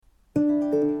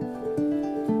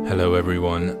Hello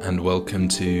everyone and welcome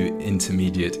to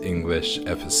Intermediate English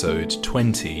episode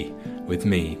 20 with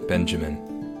me, Benjamin.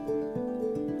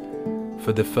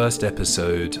 For the first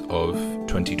episode of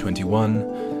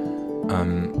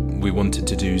 2021, we wanted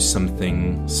to do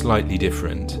something slightly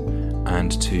different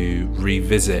and to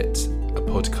revisit a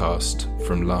podcast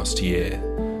from last year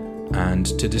and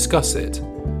to discuss it.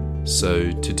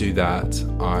 So to do that,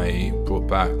 I brought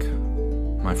back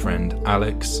my friend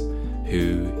Alex,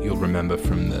 who you'll remember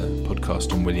from the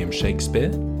podcast on William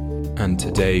Shakespeare. And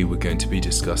today we're going to be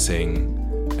discussing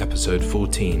episode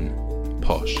 14,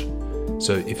 Posh.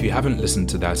 So if you haven't listened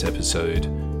to that episode,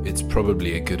 it's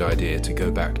probably a good idea to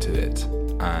go back to it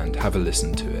and have a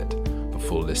listen to it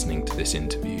before listening to this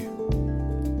interview.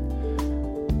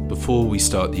 Before we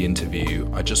start the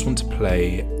interview, I just want to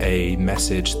play a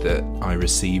message that I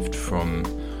received from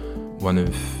one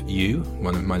of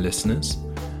my listeners.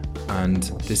 And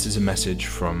this is a message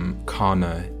from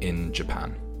Kana in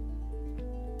Japan.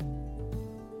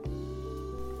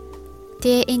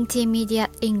 Dear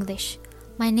Intermediate English,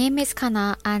 my name is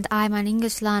Kana and I'm an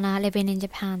English learner living in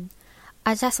Japan.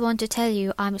 I just want to tell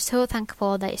you I'm so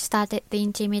thankful that you started the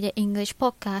Intermediate English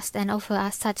podcast and offer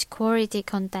us such quality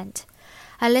content.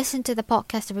 I listen to the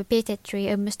podcast repeatedly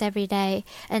almost every day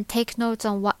and take notes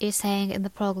on what you're saying in the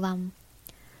program.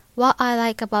 What I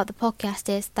like about the podcast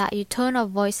is that your tone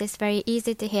of voice is very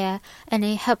easy to hear and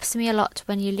it helps me a lot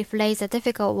when you rephrase a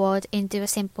difficult word into a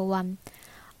simple one.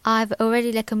 I've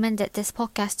already recommended this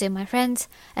podcast to my friends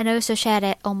and also shared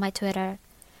it on my Twitter.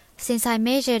 Since I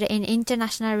majored in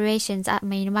international relations at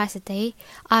my university,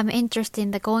 I'm interested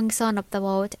in the goings-on of the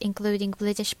world, including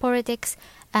British politics,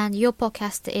 and your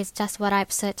podcast is just what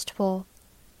I've searched for.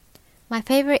 My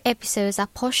favorite episodes are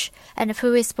Posh and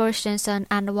who is Boris Johnson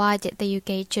and why did the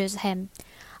UK choose him.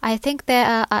 I think there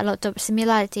are a lot of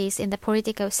similarities in the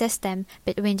political system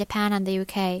between Japan and the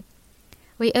UK.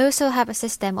 We also have a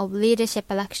system of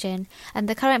leadership election, and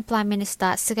the current Prime Minister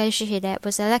Suga Yoshihide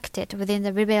was elected within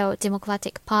the Liberal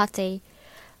Democratic Party.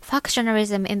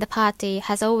 Factionalism in the party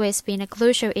has always been a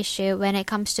crucial issue when it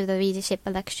comes to the leadership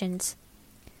elections.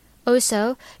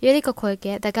 Also, Yuriko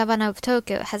Koike, the governor of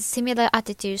Tokyo, has similar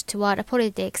attitudes toward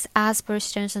politics as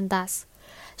Boris Johnson does.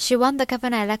 She won the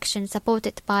governor election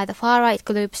supported by the far-right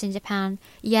groups in Japan,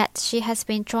 yet she has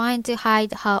been trying to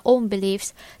hide her own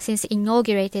beliefs since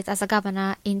inaugurated as a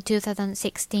governor in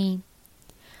 2016.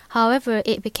 However,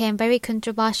 it became very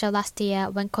controversial last year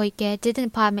when Koike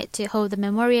didn't permit to hold the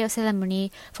memorial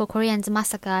ceremony for Koreans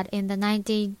massacred in the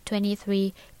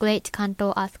 1923 Great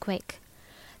Kanto earthquake.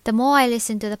 The more I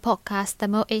listen to the podcast, the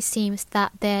more it seems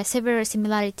that there are several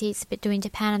similarities between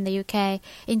Japan and the UK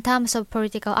in terms of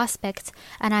political aspects,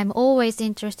 and I'm always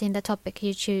interested in the topic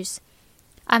you choose.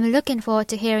 I'm looking forward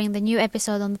to hearing the new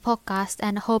episode on the podcast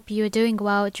and hope you're doing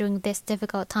well during this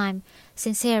difficult time.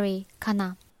 Sincerely,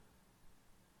 Kana.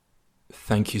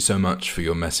 Thank you so much for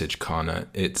your message, Kana.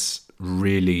 It's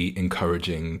really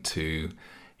encouraging to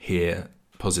hear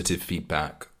positive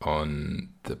feedback on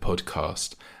the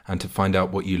podcast and to find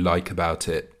out what you like about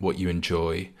it, what you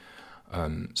enjoy.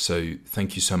 So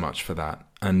thank you so much for that.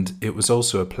 And it was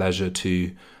also a pleasure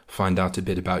to find out a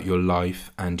bit about your life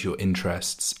and your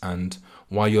interests and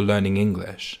why you're learning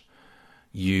English.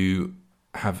 You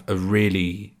have a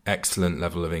really excellent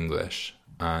level of English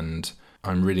and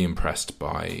I'm really impressed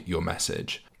by your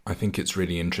message. I think it's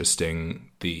really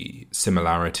interesting the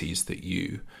similarities that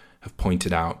you have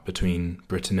pointed out between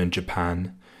Britain and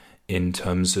Japan in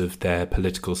terms of their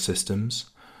political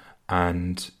systems.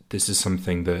 And this is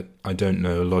something that I don't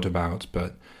know a lot about,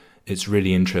 but it's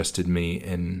really interested me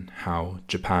in how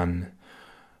Japan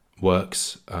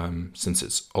works, since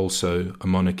it's also a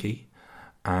monarchy,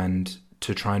 and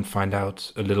to try and find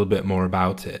out a little bit more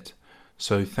about it.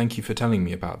 So thank you for telling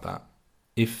me about that.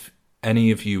 If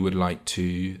any of you would like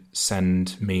to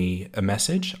send me a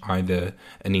message, either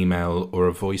an email or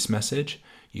a voice message,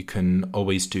 you can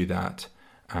always do that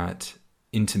at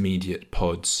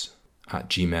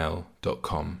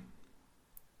intermediatepods@gmail.com.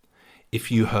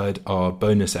 If you heard our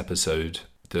bonus episode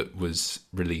that was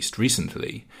released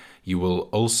recently, you will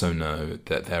also know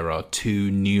that there are 2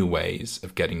 new ways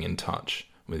of getting in touch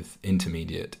with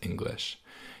Intermediate English.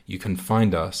 You can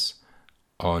find us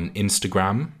on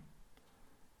Instagram,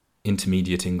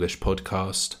 Intermediate English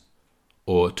Podcast,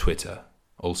 or Twitter,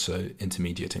 also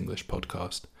Intermediate English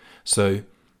Podcast. So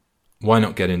why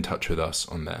not get in touch with us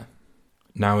on there?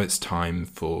 Now it's time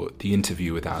for the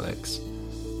interview with Alex.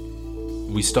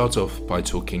 We start off by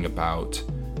talking about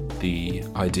the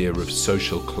idea of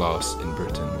social class in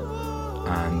Britain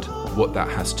and what that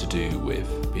has to do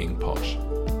with being posh.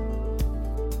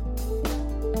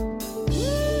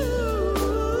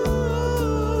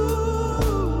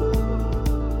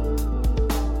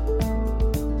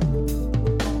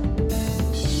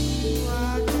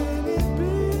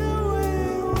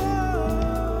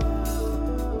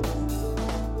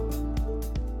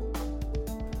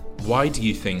 why do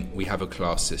you think we have a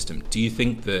class system? Do you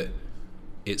think that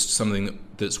it's something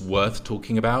that's worth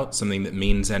talking about, something that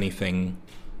means anything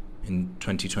in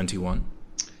 2021?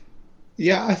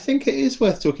 Yeah, I think it is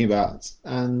worth talking about.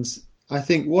 And I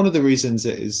think one of the reasons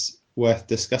it is worth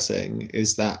discussing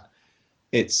is that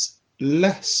it's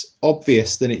less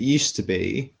obvious than it used to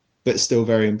be, but still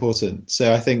very important.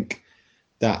 So I think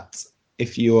that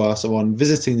if you are someone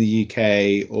visiting the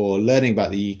UK or learning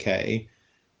about the UK,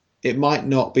 it might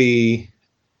not be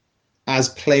as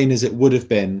plain as it would have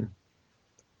been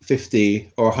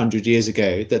 50 or 100 years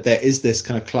ago that there is this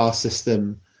kind of class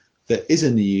system that is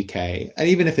in the UK. And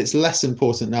even if it's less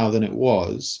important now than it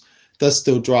was, it does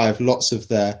still drive lots of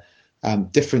the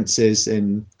differences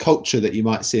in culture that you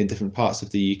might see in different parts of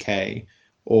the UK,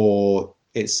 or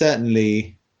it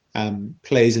certainly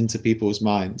plays into people's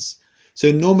minds.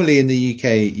 So normally in the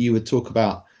UK, you would talk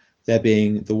about there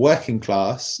being the working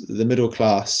class, the middle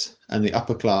class, and the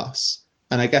upper class.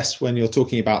 And I guess when you're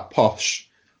talking about posh,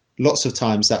 lots of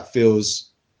times that feels,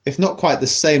 if not quite the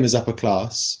same as upper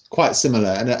class, quite similar,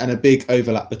 and a big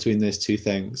overlap between those two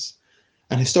things.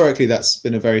 And historically, that's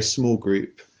been a very small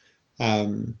group.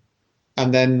 And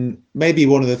then maybe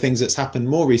one of the things that's happened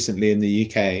more recently in the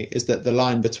UK is that the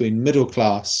line between middle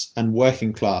class and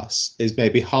working class is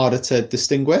maybe harder to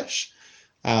distinguish.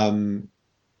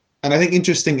 And I think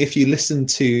interesting, if you listen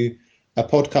to a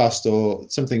podcast or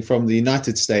something from the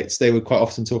United States, they would quite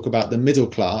often talk about the middle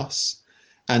class,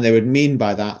 and they would mean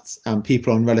by that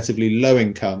people on relatively low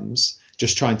incomes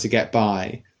just trying to get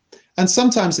by. And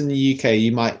sometimes in the UK,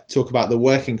 you might talk about the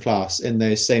working class in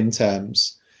those same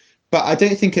terms. But I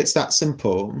don't think it's that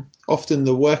simple. Often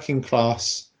the working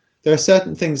class, there are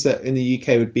certain things that in the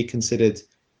UK would be considered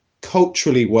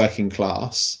culturally working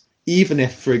class, even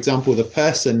if, for example, the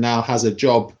person now has a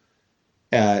job,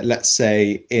 let's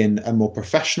say in a more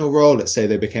professional role, let's say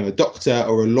they became a doctor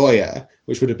or a lawyer,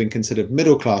 which would have been considered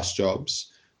middle class jobs,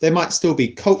 they might still be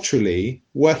culturally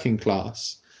working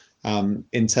class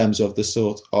in terms of the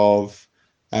sort of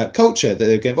culture that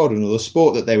they would get involved in, or the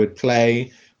sport that they would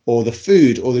play, or the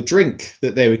food or the drink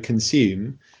that they would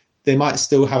consume. They might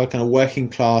still have a kind of working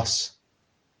class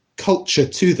culture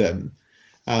to them,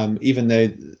 even though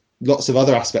lots of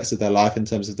other aspects of their life in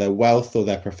terms of their wealth or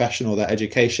their profession or their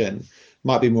education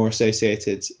might be more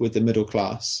associated with the middle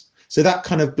class. So that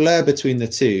kind of blur between the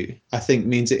two, I think,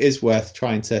 means it is worth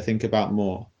trying to think about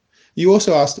more. You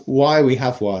also asked why we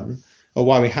have one, or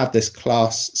why we have this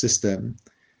class system.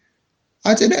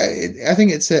 I don't know. I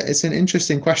think it's an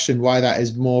interesting question why that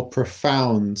is more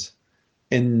profound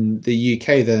in the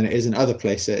UK than it is in other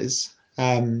places.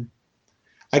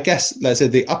 I guess, let's say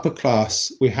the upper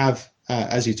class we have,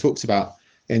 as you talked about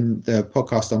in the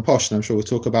podcast on Posh, and I'm sure we'll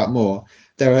talk about more,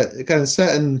 there are kind of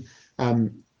certain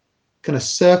kind of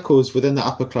circles within the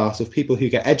upper class of people who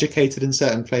get educated in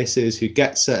certain places, who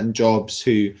get certain jobs,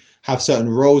 who have certain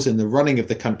roles in the running of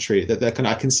the country, that they're kind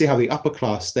of, I can see how the upper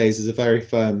class stays as a very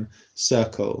firm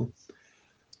circle.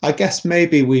 I guess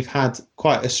maybe we've had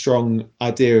quite a strong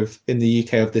idea of in the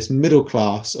UK of this middle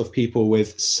class of people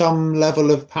with some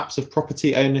level of perhaps of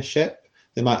property ownership.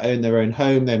 They might own their own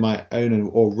home, they might own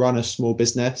or run a small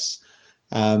business,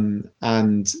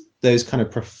 and those kind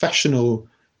of professional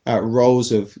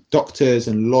roles of doctors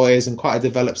and lawyers, and quite a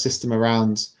developed system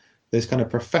around those kind of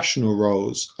professional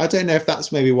roles. I don't know if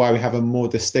that's maybe why we have a more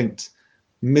distinct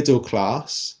middle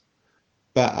class,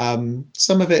 but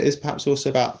some of it is perhaps also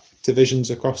about divisions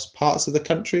across parts of the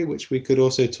country, which we could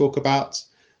also talk about.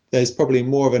 There's probably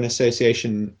more of an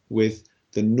association with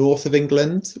the north of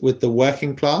England with the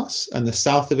working class, and the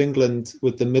south of England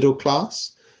with the middle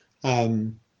class.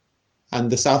 And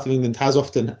the south of England has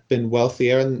often been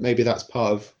wealthier, and maybe that's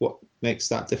part of what makes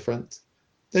that different.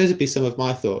 Those would be some of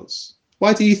my thoughts.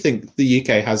 Why do you think the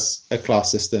UK has a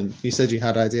class system? You said you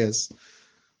had ideas.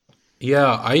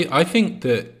 Yeah, I think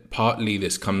that partly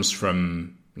this comes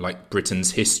from like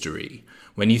Britain's history.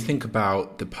 When you think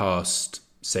about the past,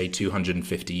 say,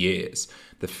 250 years,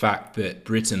 the fact that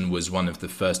Britain was one of the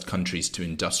first countries to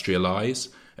industrialize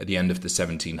at the end of the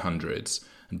 1700s,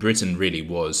 and Britain really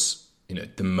was,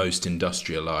 the most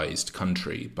industrialized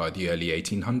country by the early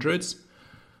 1800s,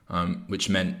 which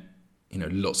meant,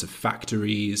 lots of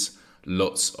factories,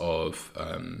 lots of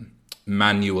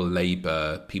manual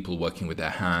labor, people working with their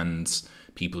hands,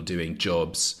 people doing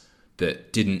jobs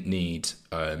that didn't need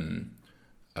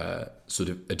sort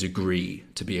of a degree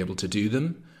to be able to do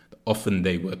them. Often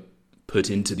they were put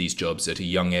into these jobs at a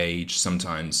young age,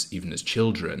 sometimes even as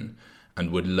children,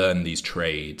 and would learn these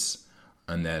trades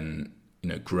and then,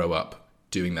 grow up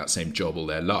doing that same job all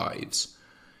their lives.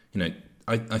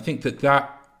 I think that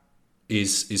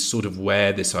is sort of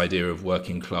where this idea of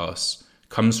working class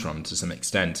comes from to some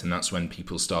extent. And that's when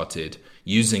people started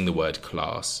using the word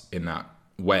class in that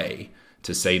way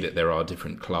to say that there are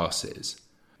different classes.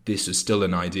 This is still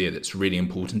an idea that's really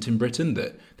important in Britain,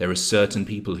 that there are certain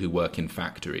people who work in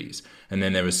factories, and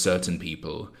then there are certain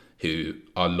people who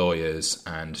are lawyers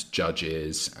and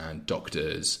judges and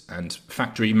doctors and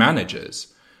factory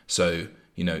managers. So,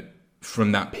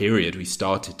 from that period, we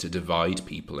started to divide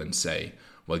people and say,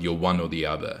 well, you're one or the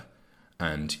other,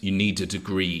 and you need a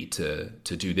degree to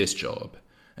do this job,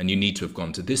 and you need to have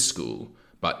gone to this school.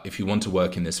 But if you want to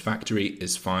work in this factory,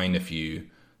 it's fine if you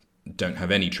don't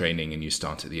have any training and you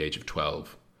start at the age of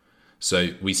 12. So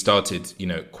we started,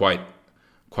 quite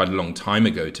a long time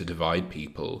ago to divide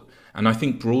people. And I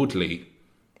think broadly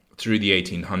through the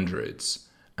 1800s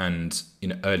and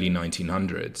early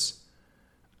 1900s,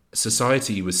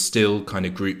 society was still kind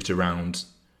of grouped around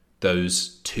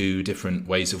those two different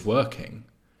ways of working,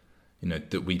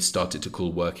 that we started to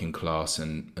call working class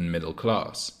and middle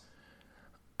class.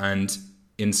 And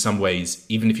in some ways,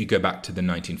 even if you go back to the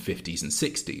 1950s and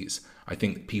 60s, I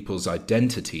think people's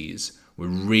identities were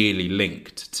really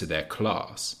linked to their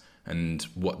class and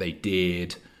what they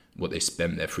did, what they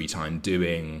spent their free time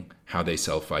doing, how they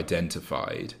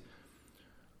self-identified.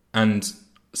 And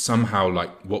somehow, like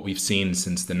what we've seen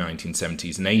since the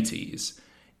 1970s and 80s,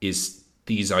 is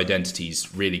these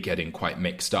identities really getting quite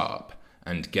mixed up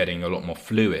and getting a lot more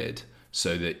fluid,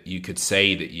 so that you could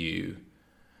say that you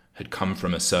had come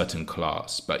from a certain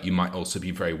class, but you might also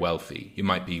be very wealthy. You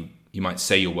might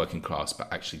say you're working class,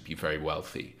 but actually be very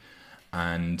wealthy.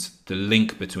 And the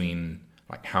link between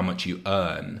like how much you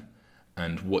earn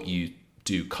and what you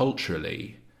do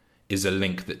culturally is a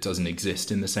link that doesn't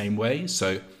exist in the same way.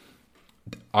 So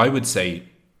I would say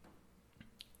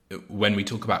when we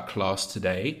talk about class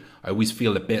today, I always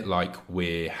feel a bit like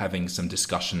we're having some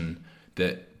discussion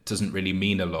that doesn't really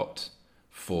mean a lot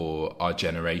for our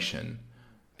generation.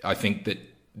 I think that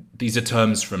these are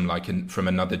terms from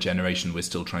another generation we're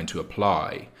still trying to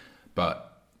apply,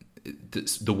 but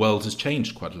the world has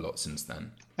changed quite a lot since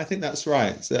then. I think that's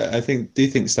right. Do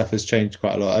think stuff has changed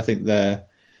quite a lot. I think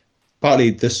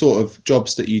partly the sort of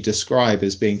jobs that you describe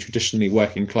as being traditionally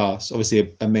working class,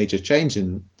 obviously a major change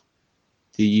in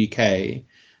the UK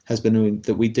has been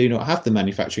that we do not have the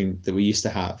manufacturing that we used to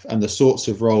have, and the sorts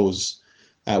of roles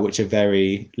which are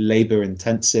very labor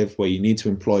intensive, where you need to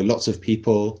employ lots of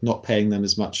people, not paying them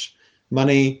as much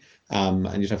money,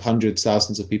 and you'd have hundreds,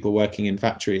 thousands of people working in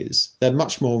factories. They're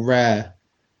much more rare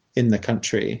in the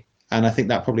country. And I think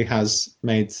that probably has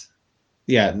made,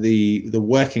 the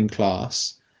working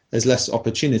class, there's less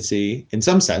opportunity in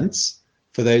some sense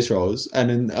for those roles.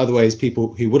 And in other ways,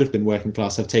 people who would have been working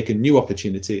class have taken new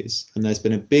opportunities. And there's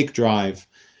been a big drive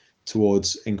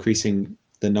towards increasing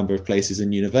the number of places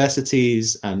in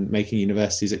universities and making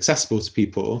universities accessible to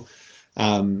people,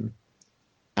 and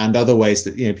other ways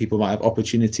that people might have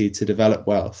opportunity to develop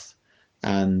wealth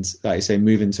and, like you say,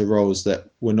 move into roles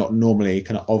that were not normally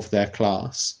kind of their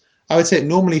class. I would say it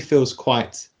normally feels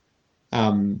quite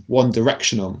one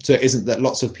directional. So it isn't that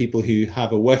lots of people who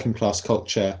have a working class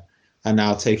culture are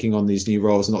now taking on these new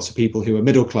roles, and lots of people who are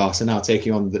middle class are now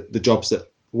taking on the jobs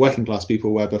that working class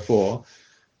people were before.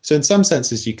 So in some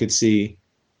senses, you could see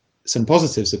some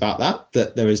positives about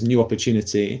that there is new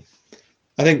opportunity.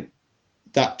 I think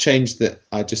that change that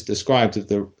I just described of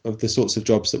the sorts of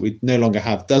jobs that we no longer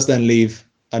have does then leave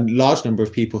a large number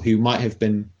of people who might have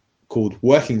been called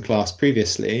working class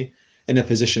previously in a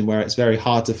position where it's very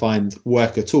hard to find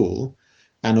work at all.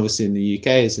 And obviously in the UK,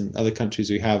 as in other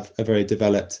countries, we have a very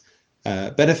developed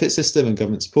benefit system and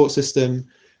government support system.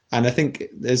 And I think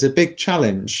there's a big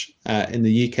challenge in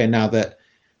the UK now that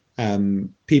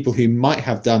people who might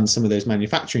have done some of those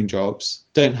manufacturing jobs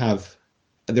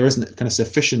there isn't kind of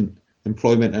sufficient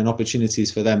employment and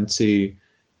opportunities for them to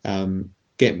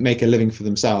make a living for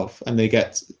themselves, and they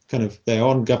get they're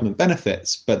on government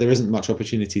benefits, but there isn't much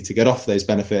opportunity to get off those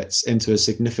benefits into a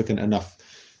significant enough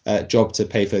job to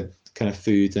pay for kind of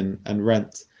food and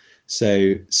rent.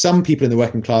 So some people in the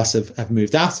working class have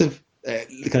moved out of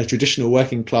kind of traditional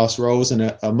working class roles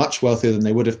and are much wealthier than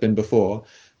they would have been before,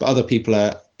 but other people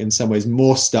are in some ways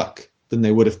more stuck than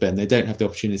they would have been. They don't have the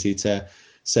opportunity to,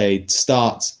 say,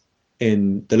 start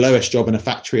in the lowest job in a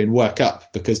factory and work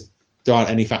up, because there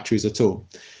aren't any factories at all.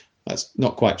 That's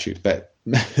not quite true, but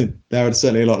there are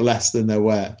certainly a lot less than there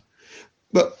were.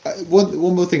 But one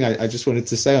more thing I just wanted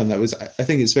to say on that was, I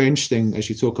think it's very interesting as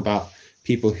you talk about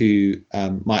people who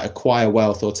might acquire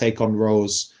wealth or take on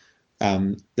roles.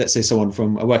 Let's say someone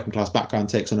from a working class background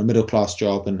takes on a middle class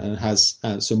job and has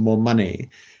some more money,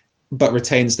 but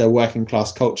retains their working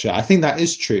class culture. I think that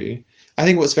is true. I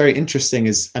think what's very interesting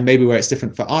is, and maybe where it's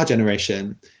different for our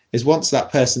generation, is once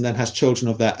that person then has children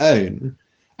of their own,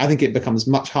 I think it becomes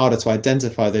much harder to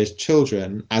identify those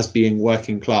children as being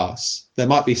working class. There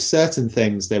might be certain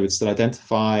things they would still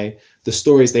identify, the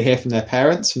stories they hear from their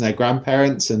parents, from their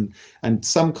grandparents, and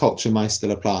some culture might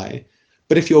still apply.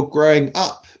 But if you're growing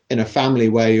up in a family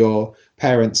where your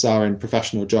parents are in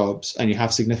professional jobs and you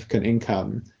have significant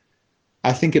income,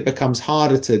 I think it becomes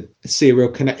harder to see a real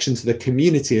connection to the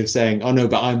community of saying, oh no,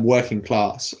 but I'm working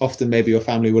class. Often maybe your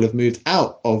family will have moved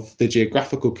out of the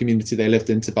geographical community they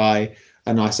lived in to buy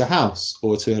a nicer house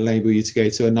or to enable you to go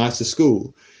to a nicer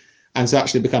school. And so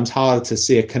actually it becomes harder to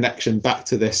see a connection back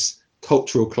to this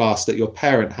cultural class that your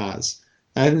parent has.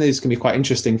 And I think these can be quite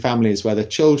interesting families where the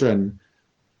children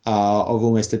are of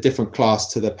almost a different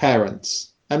class to the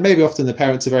parents. And maybe often the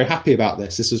parents are very happy about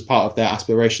this. This was part of their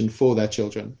aspiration for their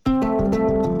children.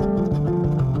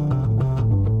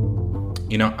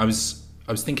 You know, I was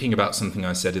thinking about something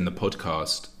I said in the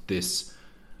podcast, this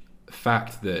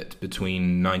fact that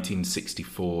between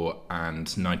 1964 and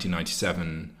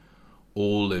 1997,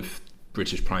 all of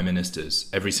British prime ministers,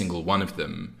 every single one of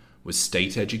them, was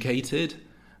state educated.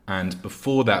 And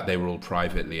before that, they were all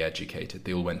privately educated.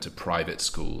 They all went to private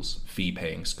schools,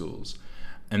 fee-paying schools.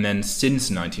 And then since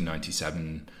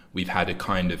 1997, we've had a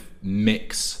kind of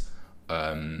mix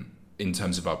in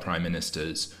terms of our prime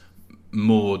ministers,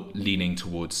 more leaning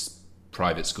towards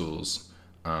private schools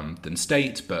than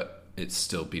state, but it's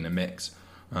still been a mix.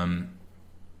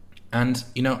 And,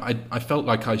 you know, I felt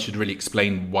like I should really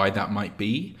explain why that might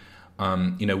be.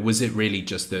 You know, was it really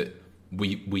just that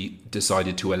we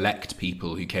decided to elect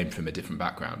people who came from a different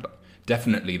background?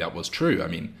 Definitely that was true. I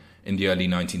mean, in the early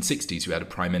 1960s, we had a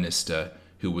prime minister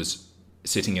who was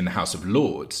sitting in the House of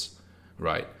Lords,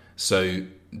 right? So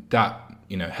that,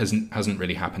 you know, hasn't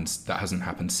really happened. That hasn't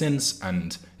happened since,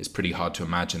 and it's pretty hard to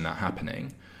imagine that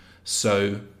happening.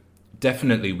 So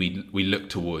definitely we look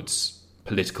towards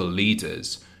political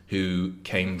leaders who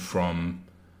came from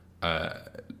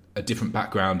a different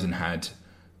background and had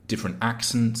different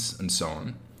accents and so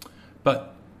on.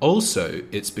 But also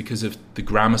it's because of the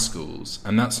grammar schools,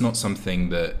 and that's not something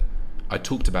that I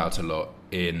talked about a lot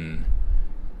in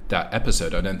that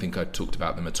episode. I don't think I talked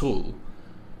about them at all,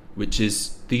 which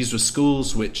is these were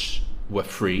schools which were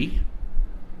free.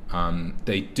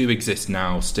 They do exist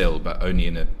now still, but only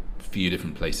in a few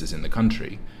different places in the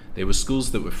country. They were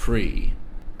schools that were free,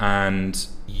 and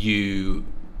you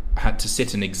had to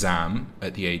sit an exam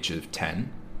at the age of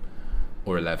 10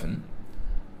 or 11,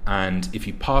 and if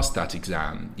you passed that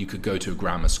exam, you could go to a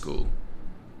grammar school,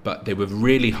 but they were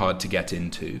really hard to get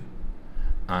into.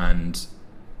 And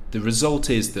the result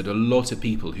is that a lot of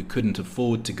people who couldn't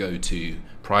afford to go to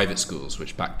private schools,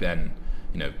 which back then,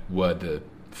 you know, were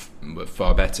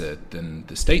far better than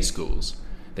the state schools,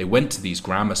 they went to these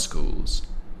grammar schools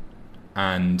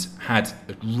and had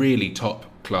a really top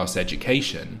class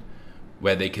education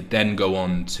where they could then go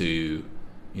on to,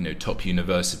 you know, top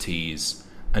universities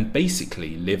and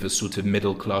basically live a sort of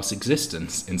middle class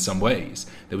existence in some ways.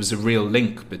 There was a real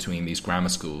link between these grammar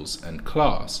schools and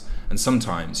class. And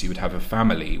sometimes you would have a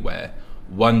family where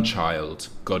one child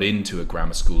got into a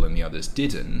grammar school and the others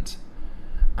didn't.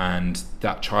 And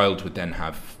that child would then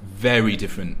have very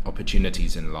different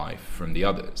opportunities in life from the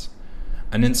others.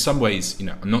 And in some ways, you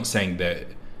know, I'm not saying that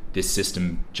this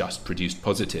system just produced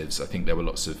positives. I think there were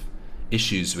lots of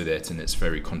issues with it and it's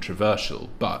very controversial.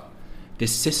 But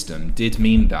this system did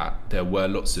mean that there were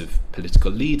lots of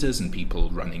political leaders and people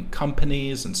running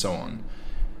companies and so on,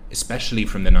 especially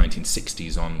from the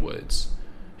 1960s onwards,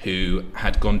 who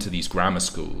had gone to these grammar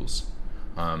schools.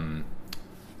 And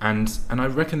I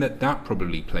reckon that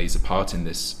probably plays a part in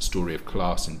this story of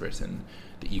class in Britain,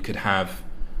 that you could have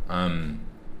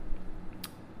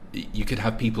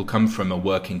people come from a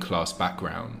working class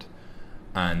background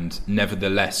and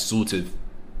nevertheless sort of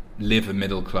live a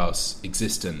middle class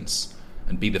existence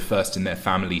and be the first in their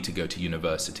family to go to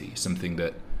university, something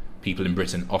that people in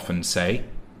Britain often say,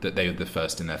 that they were the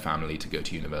first in their family to go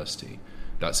to university.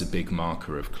 That's a big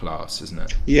marker of class, isn't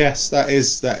it? Yes, that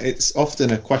is. That it's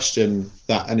often a question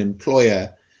that an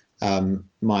employer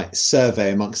might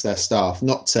survey amongst their staff,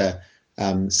 not to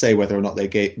say whether or not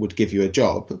they would give you a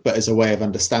job, but as a way of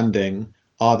understanding,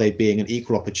 are they being an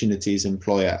equal opportunities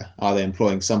employer? Are they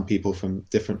employing some people from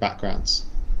different backgrounds?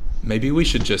 Maybe we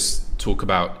should just talk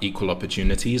about equal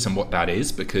opportunities and what that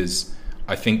is, because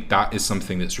I think that is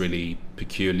something that's really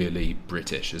peculiarly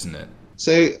British, isn't it?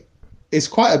 So it's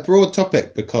quite a broad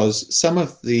topic, because some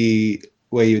of the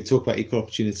way you talk about equal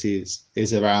opportunities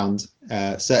is around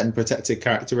certain protected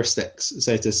characteristics.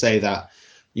 So to say that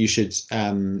you should,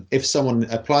 if someone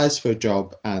applies for a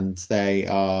job and they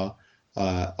are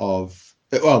of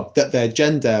that their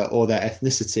gender or their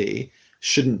ethnicity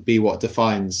shouldn't be what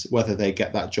defines whether they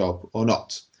get that job or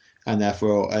not. And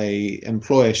therefore, a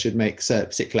employer should make certain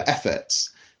particular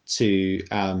efforts to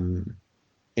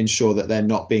ensure that they're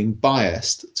not being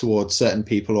biased towards certain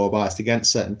people or biased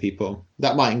against certain people.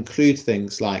 That might include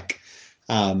things like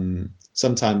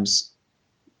sometimes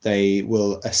they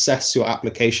will assess your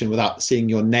application without seeing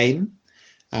your name,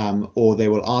 or they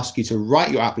will ask you to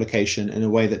write your application in a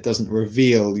way that doesn't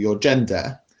reveal your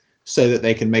gender, so that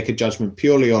they can make a judgment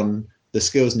purely on the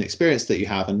skills and experience that you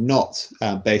have, and not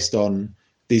based on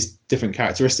these different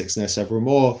characteristics. And there's several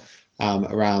more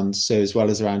around, so as well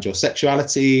as around your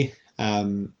sexuality,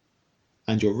 and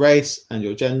your race, and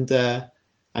your gender,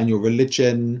 and your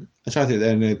religion. I'm trying to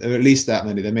think there are at least that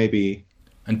many. There may be.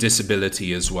 And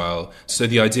disability as well. So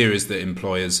the idea is that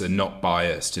employers are not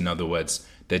biased. In other words,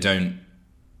 they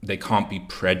can't be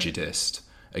prejudiced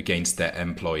against their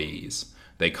employees.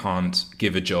 They can't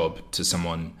give a job to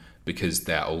someone because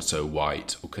they're also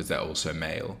white or because they're also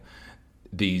male.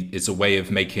 It's a way of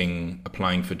making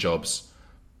applying for jobs,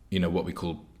 what we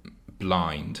call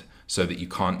blind, so that you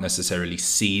can't necessarily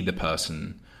see the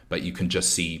person, but you can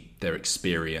just see their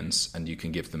experience and you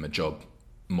can give them a job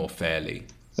more fairly.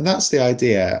 And that's the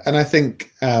idea. And I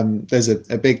think there's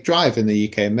a big drive in the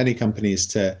UK and many companies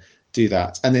to do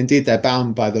that. And indeed, they're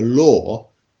bound by the law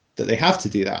that they have to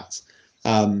do that.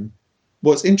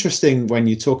 What's interesting when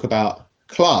you talk about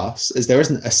class is there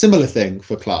isn't a similar thing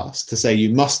for class to say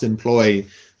you must employ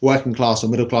working class or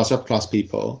middle class, upper class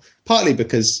people, partly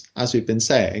because, as we've been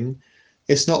saying,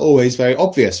 it's not always very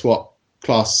obvious what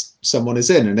class someone is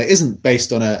in. And it isn't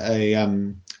based on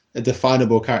a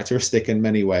definable characteristic in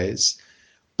many ways.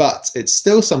 But it's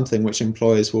still something which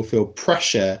employers will feel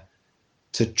pressure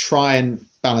to try and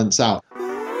balance out.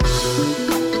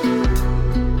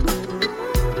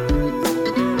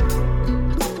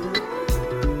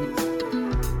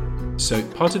 So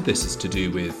part of this is to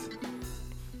do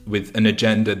with an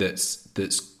agenda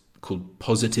that's called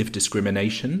positive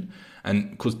discrimination.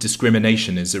 And of course,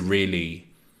 discrimination is a really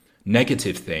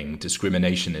negative thing.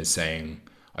 Discrimination is saying,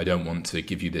 I don't want to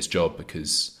give you this job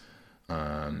because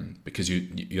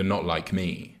you're not like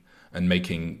me, and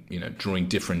making, drawing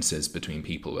differences between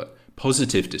people.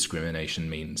 Positive discrimination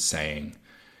means saying,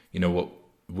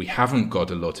 we haven't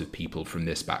got a lot of people from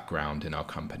this background in our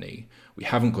company. We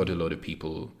haven't got a lot of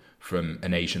people from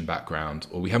an Asian background,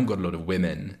 or we haven't got a lot of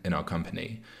women in our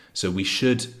company. So we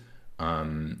should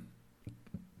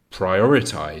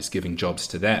prioritize giving jobs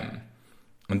to them.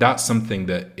 And that's something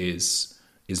that is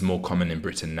more common in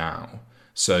Britain now.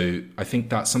 So I think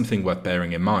that's something worth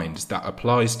bearing in mind. That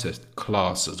applies to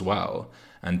class as well,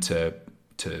 and to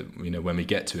when we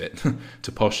get to it,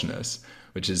 to poshness,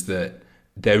 which is that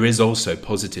there is also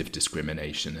positive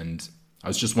discrimination. And I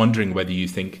was just wondering whether you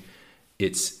think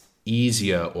it's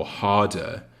easier or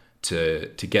harder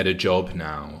to get a job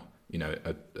now,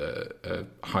 a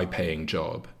high-paying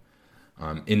job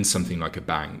in something like a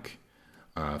bank,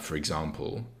 for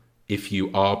example, if you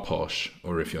are posh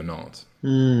or if you're not.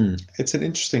 It's an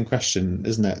interesting question,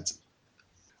 isn't it?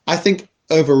 I think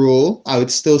overall, I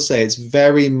would still say it's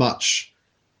very much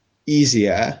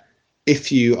easier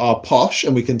if you are posh,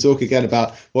 and we can talk again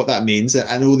about what that means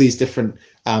and all these different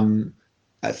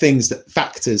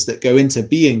factors that go into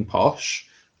being posh,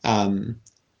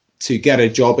 to get a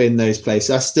job in those places.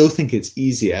 I still think it's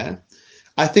easier.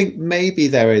 I think maybe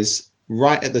there is,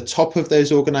 right at the top of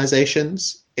those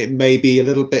organizations, it may be a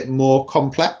little bit more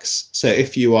complex. So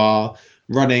if you are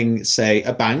running, say,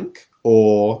 a bank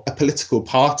or a political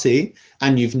party,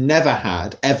 and you've never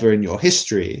had ever in your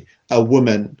history a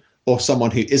woman or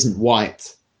someone who isn't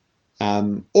white,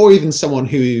 or even someone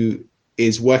who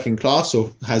is working class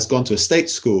or has gone to a state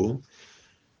school,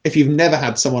 if you've never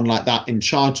had someone like that in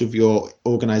charge of your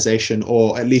organization,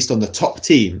 or at least on the top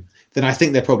team, then I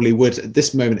think there probably would, at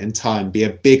this moment in time, be a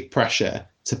big pressure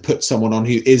to put someone on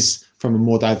who is from a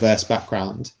more diverse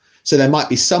background. So there might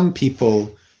be some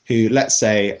people who, let's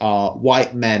say, are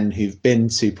white men who've been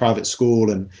to private school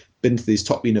and been to these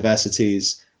top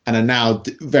universities and are now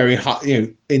very high,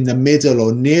 in the middle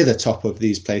or near the top of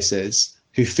these places,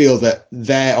 who feel that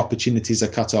their opportunities are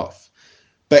cut off.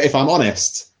 But if I'm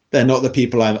honest, they're not the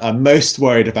people I'm most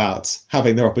worried about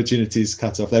having their opportunities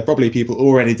cut off. They're probably people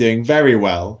already doing very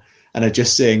well and are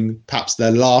just seeing perhaps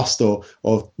their last or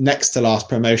next to last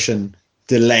promotion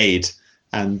delayed.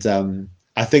 And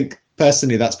I think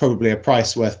personally, that's probably a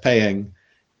price worth paying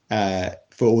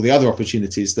for all the other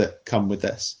opportunities that come with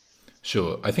this.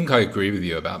 Sure. I think I agree with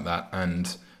you about that.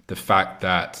 And the fact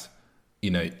that,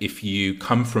 if you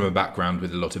come from a background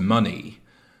with a lot of money,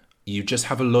 you just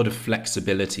have a lot of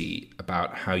flexibility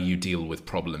about how you deal with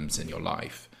problems in your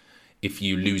life. If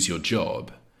you lose your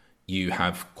job, you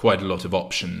have quite a lot of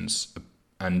options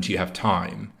and you have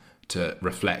time to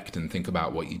reflect and think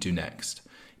about what you do next.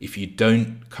 If you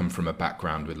don't come from a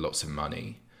background with lots of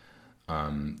money,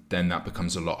 then that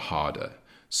becomes a lot harder.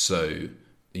 So,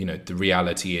 the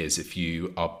reality is, if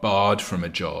you are barred from a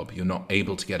job, you're not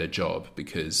able to get a job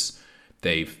because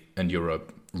you're a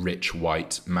rich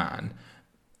white man,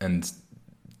 and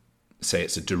say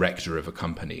it's a director of a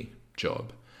company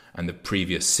job, and the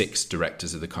previous 6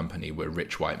 directors of the company were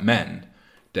rich white men,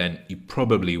 then you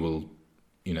probably will,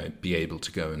 be able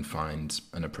to go and find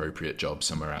an appropriate job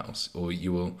somewhere else, or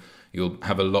you'll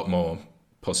have a lot more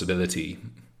possibility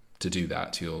to do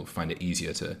that. You'll find it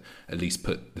easier to at least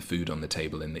put the food on the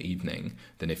table in the evening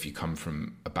than if you come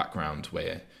from a background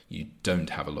where you don't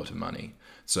have a lot of money.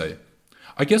 So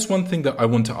I guess one thing that I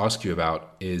want to ask you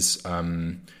about is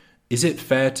it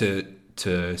fair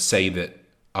to say that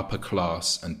upper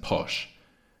class and posh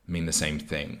mean the same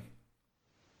thing?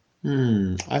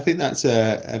 I think that's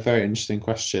a very interesting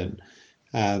question.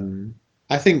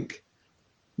 I think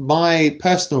my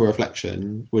personal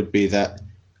reflection would be that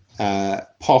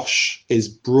posh is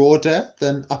broader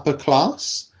than upper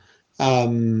class.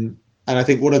 And I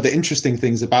think one of the interesting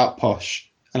things about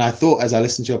posh, and I thought as I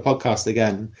listened to your podcast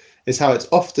again, is how it's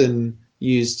often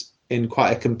used in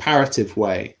quite a comparative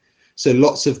way. So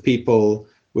lots of people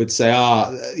would say,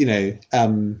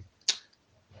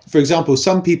 for example,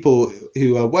 some people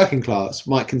who are working class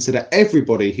might consider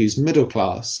everybody who's middle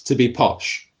class to be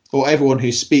posh, or everyone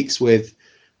who speaks with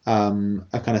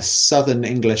a kind of Southern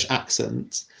English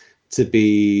accent to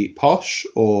be posh,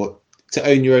 or to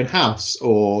own your own house,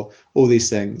 or all these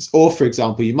things. Or, for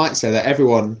example, you might say that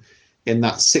everyone in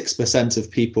that 6%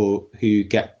 of people who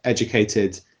get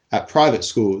educated at private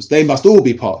schools, they must all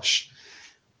be posh.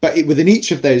 But within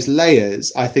each of those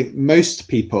layers, I think most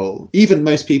people, even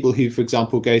most people who, for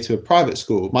example, go to a private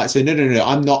school, might say, no,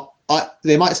 I'm not.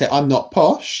 They might say, I'm not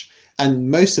posh. And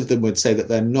most of them would say that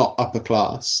they're not upper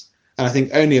class. And I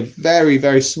think only a very,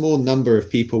 very small number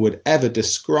of people would ever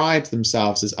describe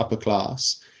themselves as upper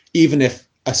class, even if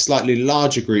a slightly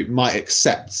larger group might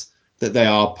accept that they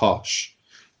are posh.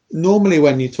 Normally,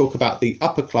 when you talk about the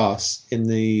upper class in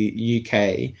the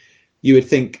UK, you would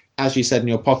think, as you said in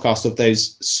your podcast, of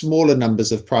those smaller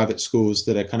numbers of private schools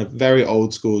that are kind of very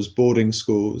old schools, boarding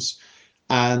schools.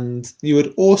 And you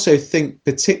would also think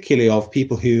particularly of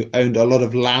people who owned a lot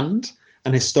of land.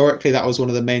 And historically, that was one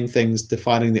of the main things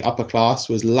defining the upper class,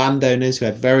 was landowners who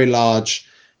had very large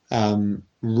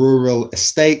rural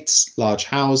estates, large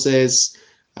houses,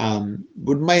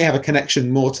 may have a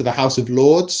connection more to the House of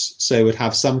Lords, so would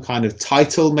have some kind of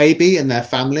title maybe in their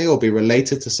family or be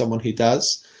related to someone who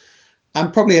does.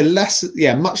 And probably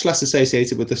much less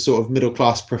associated with the sort of middle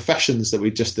class professions that we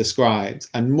just described,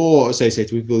 and more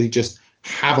associated with people who just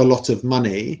have a lot of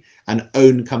money and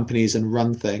own companies and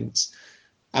run things.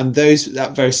 And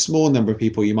that very small number of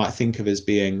people you might think of as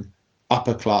being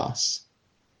upper class.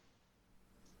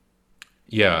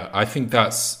 Yeah, I think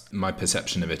that's my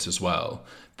perception of it as well.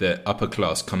 The upper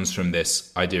class comes from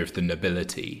this idea of the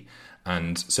nobility.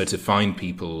 And so to find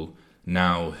people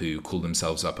now who call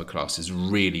themselves upper class is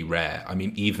really rare. I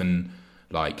mean, even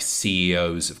like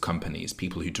CEOs of companies,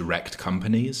 people who direct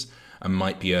companies and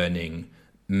might be earning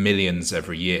millions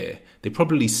every year, they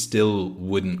probably still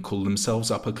wouldn't call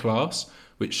themselves upper class,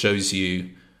 which shows you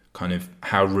kind of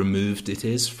how removed it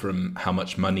is from how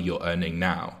much money you're earning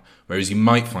now. Whereas you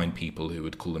might find people who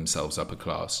would call themselves upper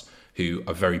class who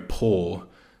are very poor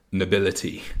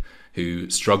nobility, who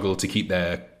struggle to keep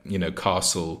their,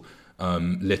 castle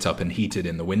lit up and heated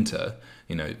in the winter.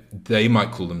 They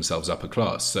might call themselves upper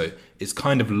class. So it's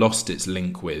kind of lost its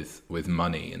link with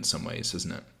money in some ways,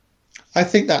 isn't it? I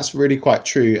think that's really quite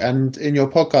true. And in your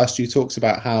podcast, you talked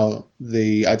about how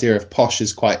the idea of posh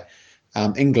is quite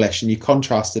English, and you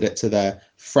contrasted it to the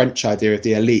French idea of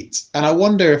the elite. And I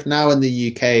wonder if now in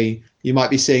the UK, you might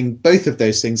be seeing both of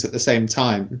those things at the same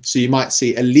time. So you might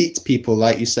see elite people,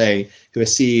 like you say, who are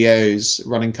CEOs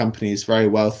running companies, very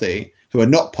wealthy, who are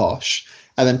not posh.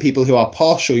 And then people who are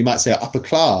posh, or you might say are upper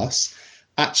class,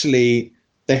 actually,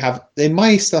 they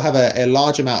might still have a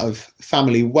large amount of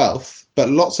family wealth, but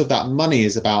lots of that money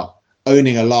is about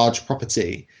owning a large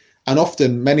property. And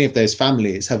often many of those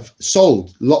families have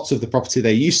sold lots of the property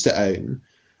they used to own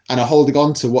and are holding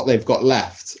on to what they've got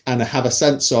left, and have a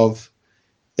sense of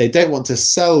they don't want to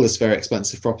sell this very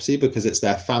expensive property because it's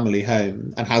their family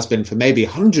home and has been for maybe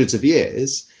hundreds of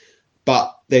years,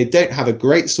 but they don't have a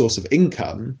great source of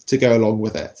income to go along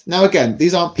with it. Now, again,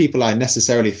 these aren't people I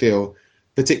necessarily feel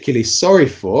particularly sorry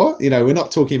for. We're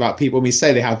not talking about people when we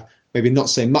say they have maybe not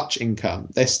so much income,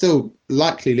 they're still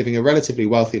likely living a relatively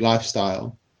wealthy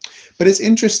lifestyle. But it's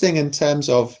interesting in terms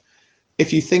of,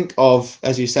 if you think of,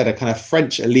 as you said, a kind of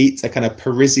French elite, a kind of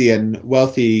Parisian,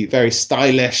 wealthy, very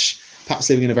stylish, perhaps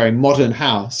living in a very modern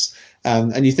house,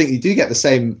 and you think you do get the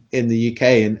same in the UK,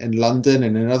 in London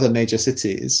and in other major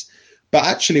cities. But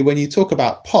actually, when you talk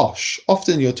about posh,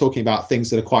 often you're talking about things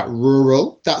that are quite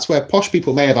rural. That's where posh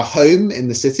people may have a home in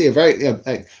the city.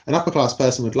 An upper class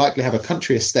person would likely have a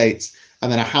country estate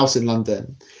and then a house in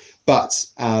London. But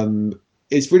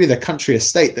it's really the country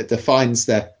estate that defines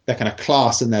their kind of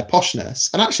class and their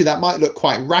poshness. And actually, that might look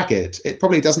quite ragged. It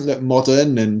probably doesn't look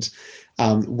modern and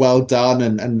well done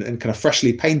and kind of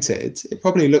freshly painted. It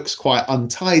probably looks quite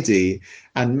untidy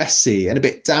and messy and a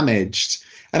bit damaged.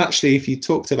 And actually, if you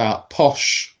talked about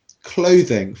posh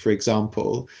clothing, for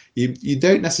example, you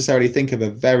don't necessarily think of a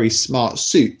very smart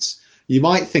suit. You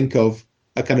might think of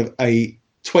a kind of a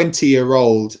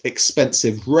 20-year-old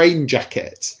expensive rain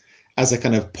jacket as a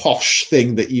kind of posh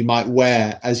thing that you might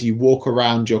wear as you walk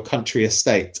around your country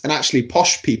estate. And actually,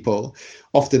 posh people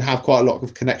often have quite a lot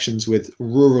of connections with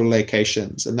rural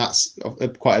locations. And that's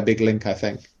quite a big link, I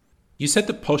think. You said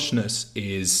that poshness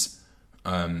is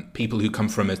people who come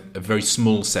from a very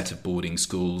small set of boarding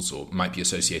schools, or might be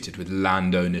associated with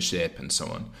land ownership and so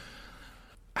on.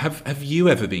 Have you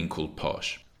ever been called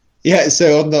posh? Yeah,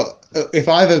 so if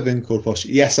I've ever been called posh,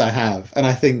 yes, I have. And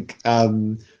I think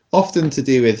often to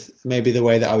do with maybe the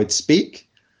way that I would speak.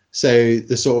 So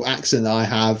the sort of accent that I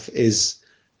have is,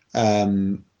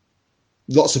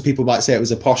 lots of people might say it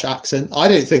was a posh accent. I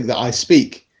don't think that I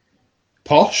speak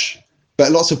posh,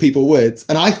 but lots of people would.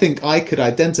 And I think I could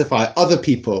identify other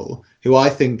people who I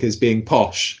think as being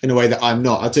posh in a way that I'm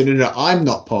not. I don't know, I'm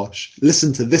not posh.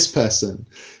 Listen to this person.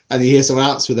 And you hear someone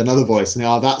else with another voice and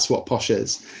that's what posh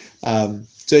is.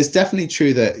 So it's definitely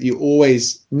true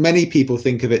that many people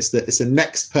think of it's the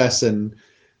next person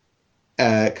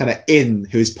kind of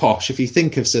who is posh. If you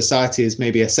think of society as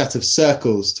maybe a set of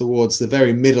circles towards the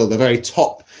very middle, the very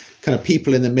top kind of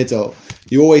people in the middle,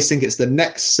 you always think it's the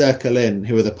next circle in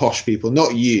who are the posh people,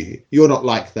 not you. You're not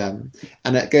like them.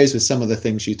 And that goes with some of the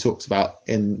things you talked about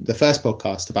in the first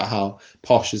podcast about how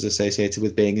posh is associated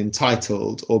with being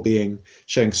entitled or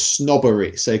showing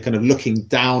snobbery. So kind of looking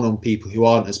down on people who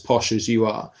aren't as posh as you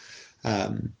are.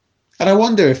 And I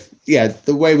wonder if,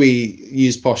 the way we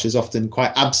use posh is often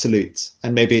quite absolute,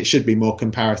 and maybe it should be more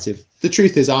comparative. The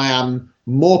truth is I am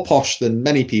more posh than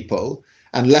many people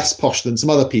and less posh than some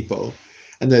other people.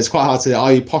 And then it's quite hard to say,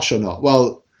 are you posh or not?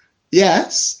 Well,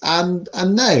 yes and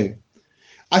no.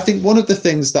 I think one of the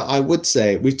things that I would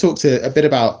say, we've talked a bit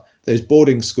about those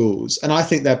boarding schools, and I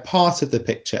think they're part of the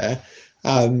picture.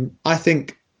 I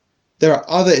think there are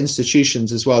other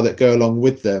institutions as well that go along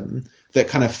with them that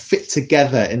kind of fit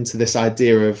together into this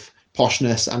idea of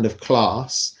poshness and of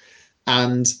class.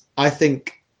 And I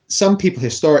think some people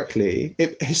historically,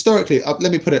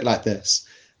 let me put it like this.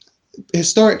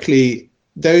 Historically,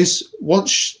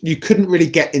 once you couldn't really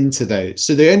get into those.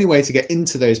 So the only way to get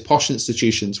into those posh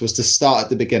institutions was to start at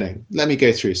the beginning. Let me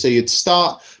go through. So you'd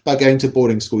start by going to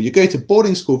boarding school. You go to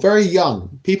boarding school very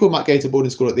young. People might go to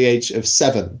boarding school at the age of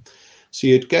 7. So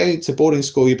you'd go to boarding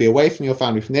school, you'd be away from your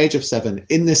family from the age of 7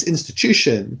 in this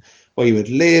institution where you would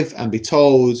live and be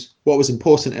told what was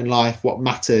important in life, what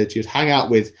mattered. You'd hang out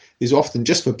with, these are often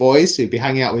just for boys, so you'd be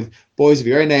hanging out with boys of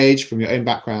your own age, from your own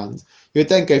background. You would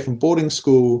then go from boarding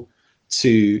school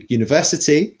to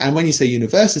university. And when you say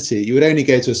university, you would only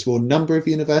go to a small number of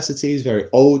universities, very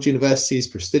old universities,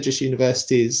 prestigious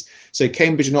universities. So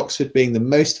Cambridge and Oxford being the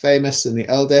most famous and the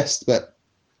eldest, but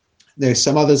there's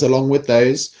some others along with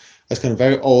those as kind of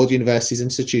very old universities,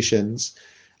 institutions.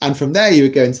 And from there, you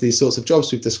would go into these sorts of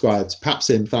jobs we've described, perhaps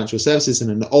in financial services in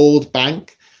an old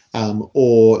bank,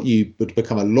 or you would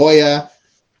become a lawyer,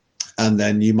 and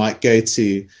then you might go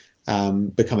to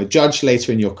become a judge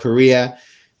later in your career.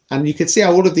 And you could see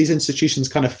how all of these institutions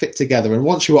kind of fit together. And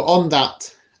once you were on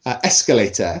that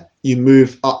escalator, you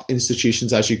move up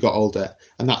institutions as you got older.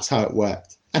 And that's how it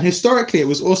worked. And historically, it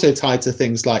was also tied to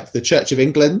things like the Church of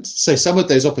England. So some of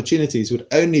those opportunities would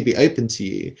only be open to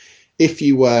you if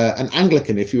you were an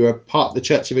Anglican, if you were part of the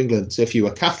Church of England. So if you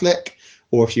were Catholic,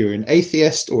 or if you were an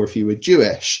atheist, or if you were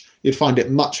Jewish, you'd find it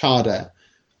much harder.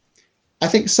 I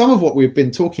think some of what we've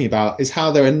been talking about is how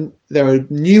there are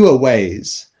newer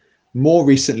ways, more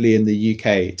recently in the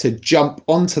UK, to jump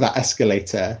onto that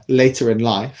escalator later in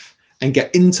life and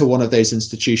get into one of those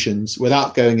institutions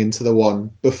without going into the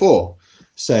one before.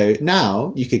 So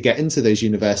now you could get into those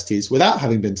universities without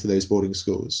having been to those boarding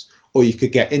schools, or you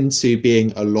could get into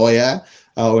being a lawyer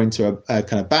or into a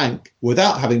kind of bank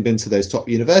without having been to those top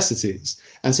universities.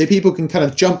 And so people can kind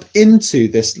of jump into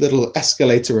this little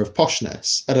escalator of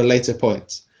poshness at a later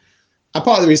point. And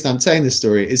part of the reason I'm saying this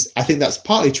story is I think that's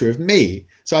partly true of me.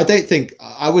 So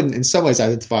I wouldn't in some ways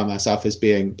identify myself as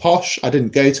being posh. I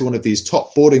didn't go to one of these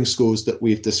top boarding schools that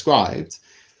we've described,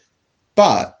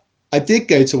 but I did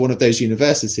go to one of those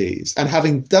universities. And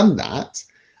having done that,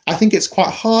 I think it's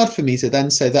quite hard for me to then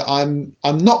say that I'm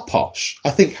not posh. I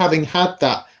think having had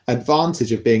that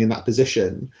advantage of being in that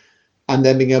position and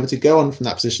then being able to go on from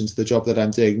that position to the job that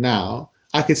I'm doing now,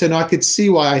 I could say, no, I could see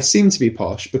why I seem to be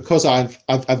posh, because I've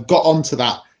got onto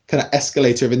that kind of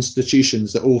escalator of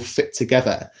institutions that all fit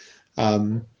together.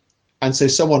 And so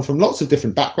someone from lots of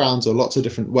different backgrounds or lots of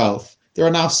different wealth, there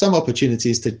are now some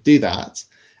opportunities to do that.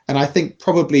 And I think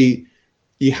probably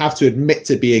you have to admit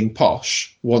to being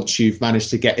posh once you've managed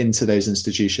to get into those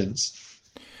institutions.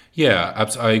 Yeah,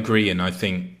 I agree. And I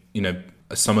think,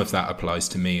 some of that applies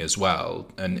to me as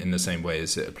well, and in the same way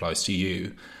as it applies to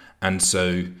you. And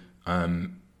so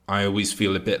I always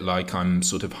feel a bit like I'm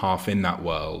sort of half in that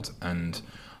world. And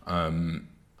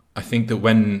I think that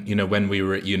when we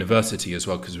were at university as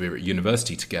well, because we were at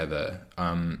university together,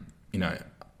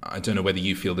 I don't know whether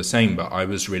you feel the same, but I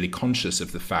was really conscious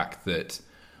of the fact that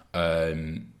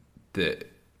that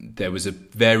there was a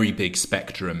very big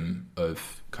spectrum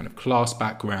of kind of class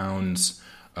backgrounds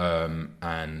and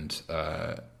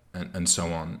so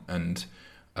on, and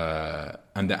that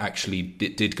actually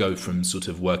it did go from sort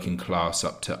of working class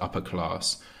up to upper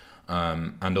class,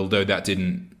 and although that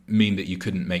didn't mean that you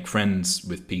couldn't make friends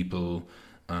with people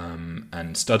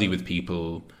and study with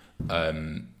people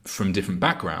from different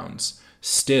backgrounds,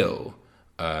 still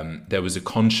there was a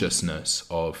consciousness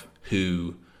of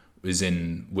who was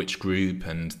in which group,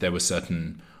 and there were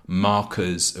certain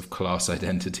markers of class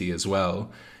identity as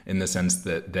well, in the sense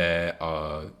that there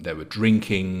were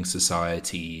drinking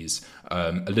societies,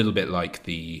 a little bit like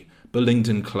the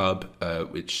Bullingdon Club,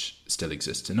 which still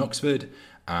exists in Oxford,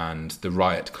 and the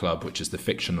Riot Club, which is the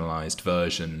fictionalized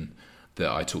version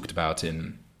that I talked about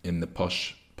in the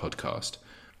Posh podcast.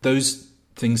 Those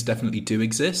things definitely do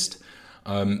exist.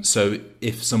 So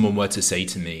if someone were to say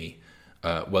to me,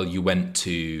 well, you went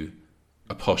to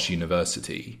a posh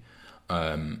university,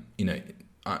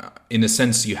 in a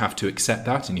sense you have to accept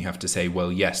that, and you have to say,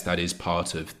 well, yes, that is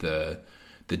part of the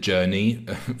journey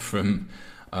from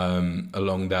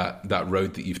along that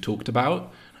road that you've talked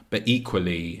about. But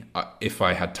equally, if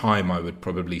I had time, I would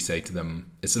probably say to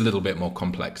them, it's a little bit more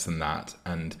complex than that.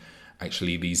 And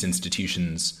actually these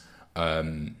institutions,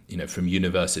 from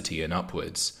university and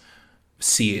upwards,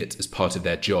 see it as part of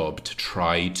their job to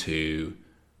try to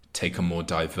take a more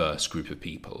diverse group of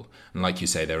people. And like you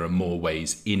say, there are more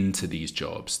ways into these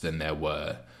jobs than there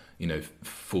were,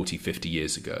 40, 50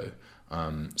 years ago.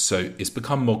 So it's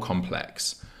become more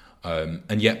complex.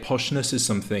 And yet poshness is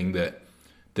something that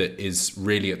is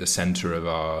really at the center of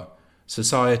our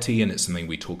society, and it's something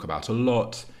we talk about a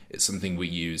lot. It's something we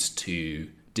use to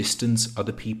distance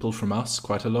other people from us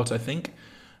quite a lot, I think.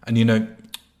 And,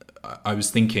 I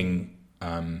was thinking,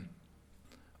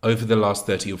 over the last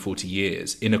 30 or 40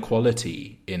 years,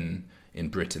 inequality in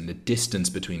Britain, the distance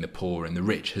between the poor and the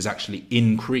rich has actually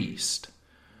increased,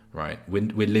 right?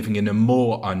 We're living in a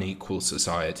more unequal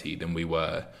society than we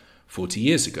were 40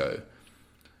 years ago.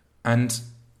 And,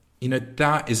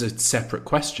 that is a separate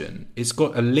question. It's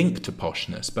got a link to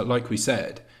poshness, but like we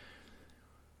said,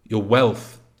 your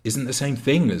wealth isn't the same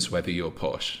thing as whether you're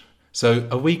posh. So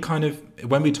are we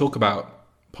when we talk about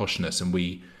poshness and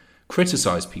we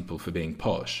criticize people for being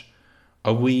posh,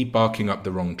 are we barking up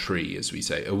the wrong tree, as we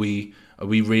say? Are we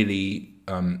really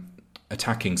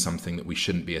attacking something that we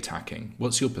shouldn't be attacking?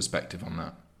 What's your perspective on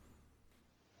that?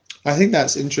 I think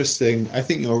that's interesting. I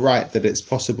think you're right that it's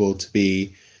possible to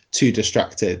be too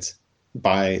distracted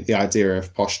by the idea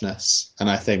of poshness. And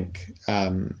I think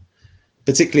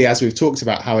particularly as we've talked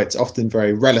about how it's often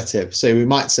very relative. So we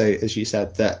might say, as you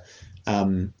said, that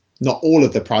not all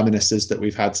of the prime ministers that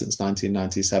we've had since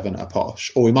 1997 are posh.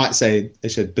 Or we might say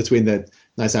between the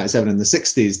 1997 and the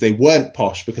 60s, they weren't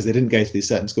posh because they didn't go to these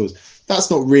certain schools. That's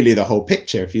not really the whole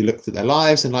picture. If you looked at their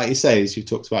lives, and like you say, as you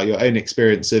talked about your own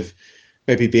experience of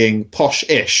maybe being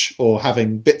posh-ish or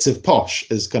having bits of posh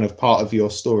as kind of part of your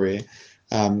story,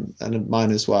 and mine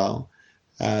as well.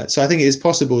 So I think it is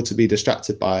possible to be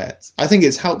distracted by it. I think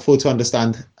it's helpful to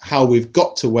understand how we've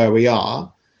got to where we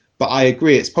are, but I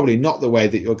agree it's probably not the way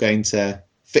that you're going to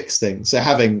fix things. So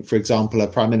having, for example, a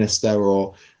prime minister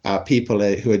or people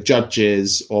who are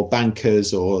judges or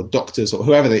bankers or doctors or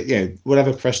whoever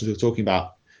whatever professions we're talking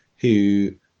about,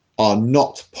 who are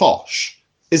not posh,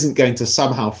 isn't going to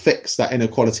somehow fix that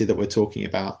inequality that we're talking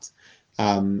about.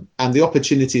 And the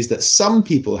opportunities that some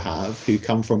people have who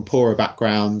come from poorer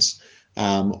backgrounds,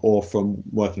 or from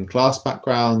working class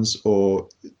backgrounds, or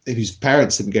whose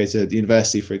parents didn't go to the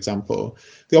university, for example,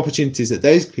 the opportunities that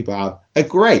those people have are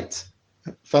great,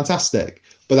 fantastic.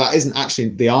 But that isn't actually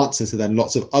the answer to then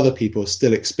lots of other people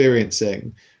still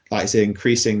experiencing, like I say,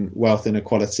 increasing wealth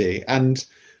inequality. And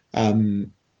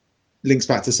links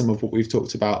back to some of what we've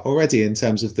talked about already in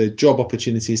terms of the job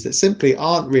opportunities that simply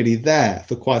aren't really there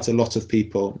for quite a lot of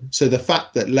people. So the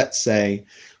fact that, let's say,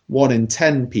 1 in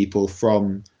 10 people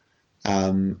from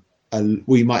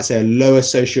we might say a lower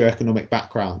socioeconomic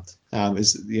background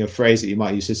is a phrase that you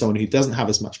might use. So someone who doesn't have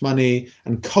as much money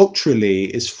and culturally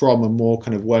is from a more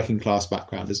kind of working class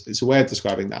background. It's a way of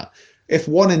describing that. If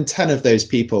 1 in 10 of those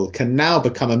people can now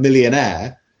become a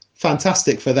millionaire,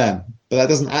 fantastic for them. But that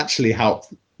doesn't actually help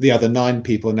the other 9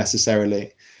 people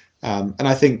necessarily. And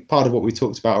I think part of what we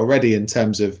talked about already in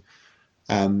terms of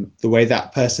the way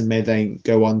that person may then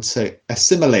go on to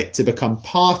assimilate, to become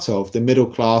part of the middle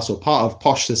class or part of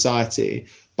posh society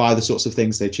by the sorts of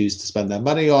things they choose to spend their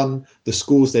money on, the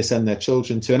schools they send their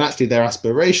children to, and actually their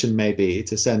aspiration may be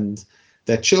to send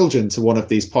their children to one of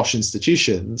these posh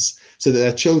institutions so that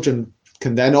their children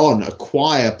can then on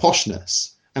acquire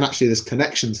poshness. And actually this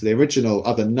connection to the original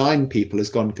other 9 people has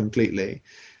gone completely.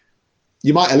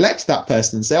 You might elect that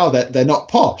person and say, oh, they're not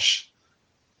posh.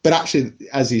 But actually,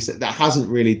 as you said, that hasn't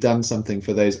really done something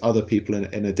for those other people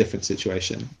in a different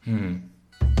situation.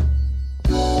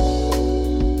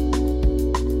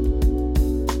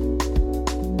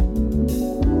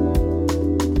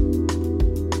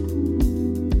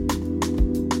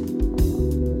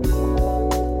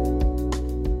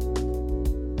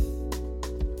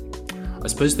 I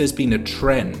suppose there's been a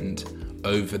trend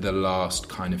over the last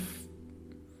kind of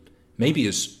maybe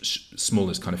as small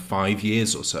as kind of 5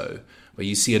 years or so, where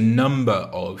you see a number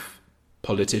of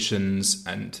politicians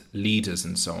and leaders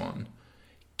and so on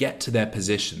get to their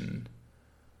position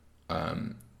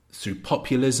through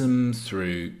populism,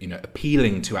 through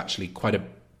appealing to actually quite a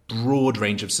broad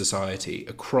range of society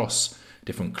across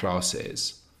different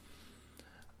classes,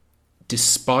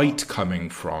 despite coming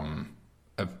from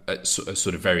a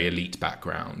sort of very elite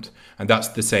background. And that's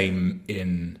the same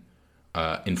in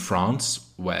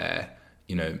France, where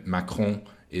Macron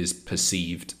is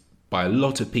perceived by a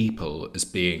lot of people as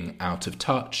being out of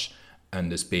touch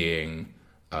and as being,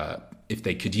 if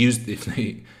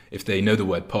they know the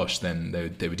word posh, then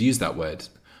they would use that word.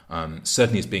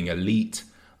 Certainly as being elite,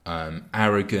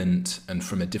 arrogant, and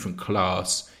from a different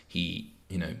class. He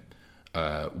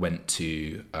went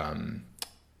to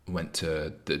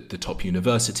the top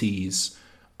universities,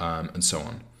 and so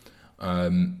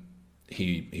on.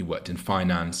 He worked in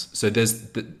finance. So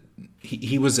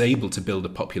he was able to build a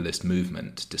populist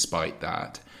movement despite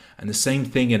that. And the same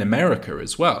thing in America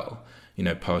as well.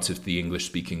 Part of the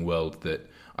English-speaking world that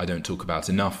I don't talk about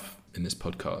enough in this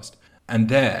podcast. And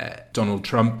there, Donald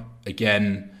Trump,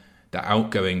 again, the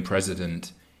outgoing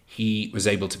president, he was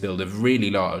able to build a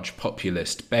really large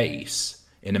populist base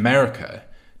in America,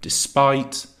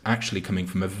 despite actually coming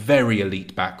from a very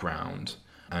elite background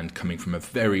and coming from a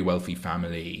very wealthy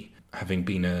family, having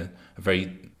been a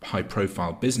very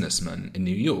high-profile businessman in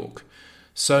New York.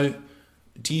 So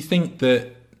do you think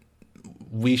that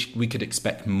we could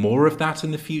expect more of that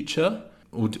in the future?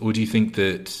 Or do you think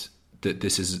that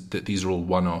these are all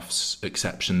one-offs,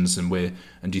 exceptions, and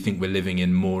do you think we're living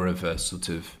in more of a sort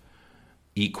of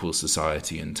equal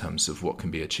society in terms of what can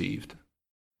be achieved?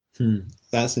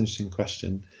 That's an interesting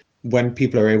question. When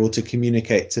people are able to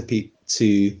communicate to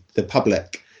the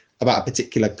public about a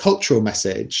particular cultural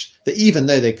message, that even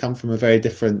though they come from a very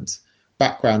different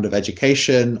background of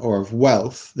education or of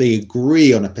wealth, they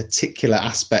agree on a particular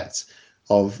aspect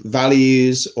of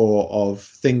values or of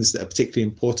things that are particularly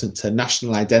important to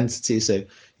national identity. So you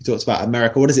talked about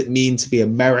America. What does it mean to be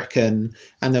American?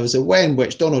 And there was a way in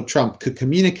which Donald Trump could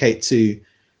communicate to,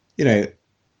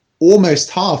 almost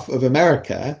half of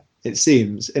America, it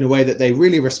seems, in a way that they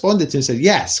really responded to and said,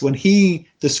 yes, when he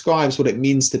describes what it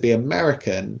means to be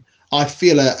American, I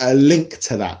feel a link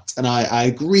to that. And I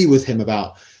agree with him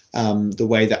about the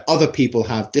way that other people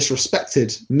have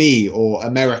disrespected me or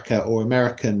America or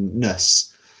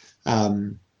Americanness.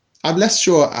 I'm less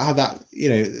sure how that,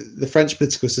 the French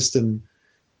political system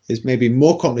is maybe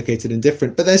more complicated and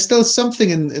different, but there's still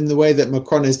something in the way that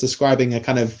Macron is describing a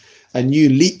kind of a new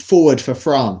leap forward for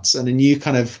France and a new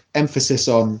kind of emphasis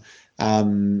on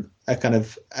a kind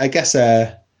of, I guess,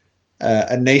 a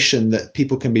nation that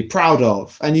people can be proud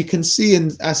of. And you can see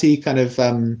as he kind of,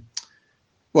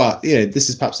 this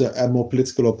is perhaps a more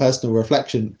political or personal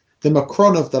reflection, the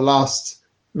Macron of the last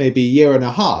maybe year and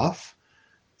a half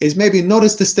is maybe not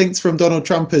as distinct from Donald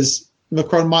Trump as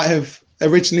Macron might have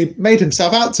originally made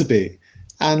himself out to be.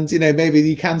 And, maybe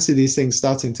you can see these things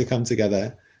starting to come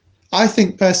together. I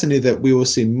think personally that we will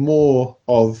see more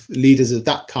of leaders of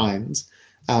that kind,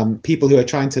 people who are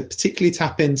trying to particularly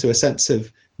tap into a sense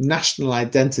of national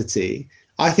identity.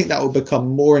 I think that will become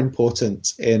more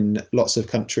important in lots of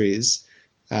countries,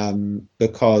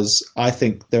 because I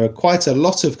think there are quite a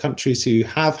lot of countries who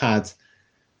have had,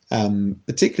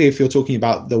 particularly if you're talking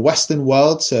about the Western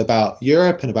world, so about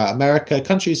Europe and about America,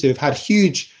 countries who have had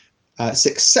huge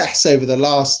success over the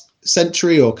last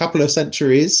century or couple of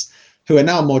centuries, who are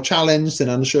now more challenged and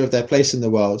unsure of their place in the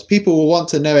world. People will want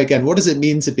to know again, what does it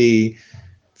mean to be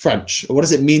French? Or what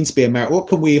does it mean to be American? What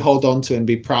can we hold on to and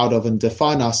be proud of and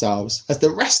define ourselves as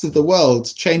the rest of the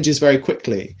world changes very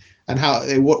quickly? And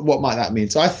what might that mean?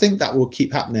 So I think that will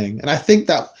keep happening. And I think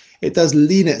that it does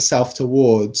lean itself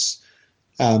towards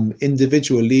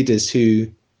individual leaders who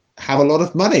have a lot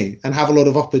of money and have a lot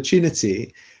of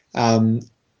opportunity.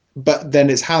 But then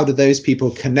it's how do those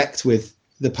people connect with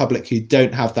the public who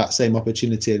don't have that same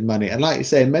opportunity and money? And like you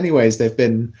say, in many ways, they've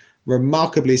been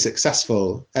remarkably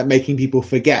successful at making people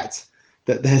forget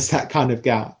that there's that kind of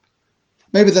gap.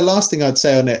 Maybe the last thing I'd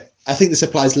say on it, I think this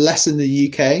applies less in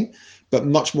the UK, but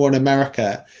much more in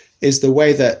America, is the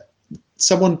way that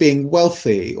someone being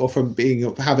wealthy or from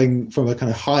a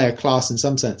kind of higher class in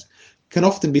some sense can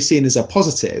often be seen as a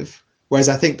positive. Whereas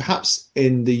I think perhaps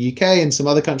in the UK and some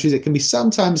other countries, it can be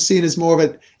sometimes seen as more of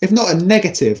a, if not a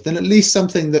negative, then at least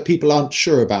something that people aren't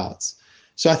sure about.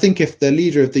 So I think if the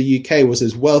leader of the UK was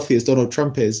as wealthy as Donald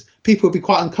Trump is, people would be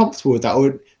quite uncomfortable with that,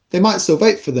 or they might still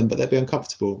vote for them, but they'd be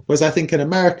uncomfortable. Whereas I think in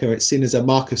America, it's seen as a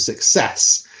mark of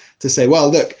success to say,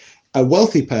 well, look, a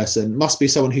wealthy person must be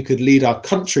someone who could lead our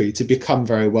country to become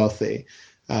very wealthy.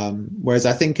 Whereas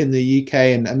I think in the UK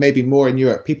and maybe more in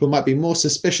Europe, people might be more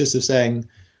suspicious of saying,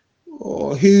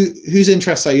 or whose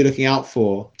interests are you looking out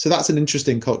for? So that's an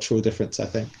interesting cultural difference, I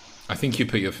think. I think you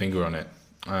put your finger on it.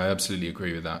 I absolutely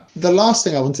agree with that. The last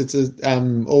thing I wanted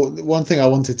to, or one thing I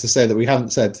wanted to say that we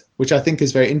haven't said, which I think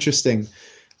is very interesting,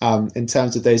 in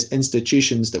terms of those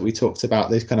institutions that we talked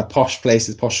about, those kind of posh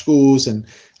places, posh schools and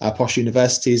posh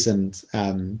universities and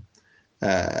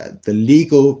the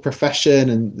legal profession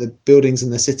and the buildings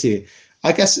in the city.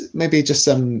 I guess maybe just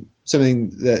something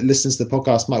that listeners to the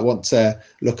podcast might want to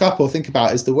look up or think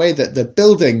about is the way that the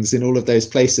buildings in all of those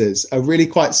places are really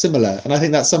quite similar. And I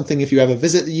think that's something, if you ever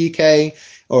visit the UK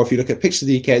or if you look at pictures of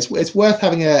the UK, it's worth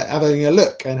having a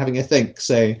look and having a think.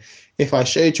 So if I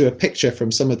showed you a picture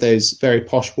from some of those very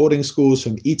posh boarding schools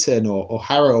from Eton or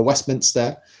Harrow or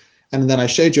Westminster, and then I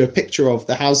showed you a picture of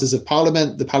the Houses of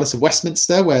Parliament, the Palace of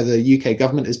Westminster, where the UK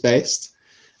government is based,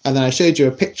 and then I showed you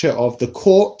a picture of the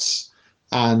courts,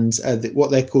 and what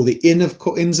they call the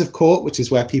Inns of Court, which is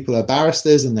where people are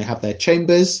barristers and they have their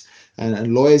chambers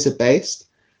and lawyers are based.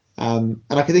 And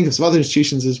I can think of some other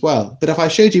institutions as well. But if I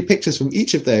showed you pictures from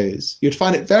each of those, you'd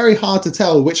find it very hard to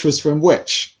tell which was from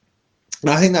which. And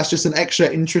I think that's just an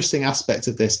extra interesting aspect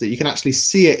of this, that you can actually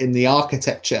see it in the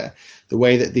architecture, the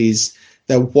way that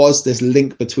there was this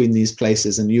link between these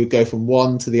places, and you would go from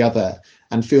one to the other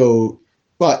and feel,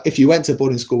 well, if you went to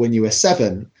boarding school when you were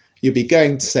 7, you'd be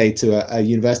going to, say, to a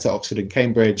university at Oxford and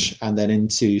Cambridge, and then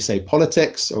into, say,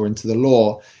 politics or into the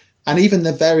law. And even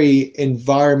the very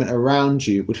environment around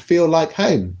you would feel like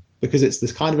home, because it's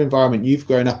this kind of environment you've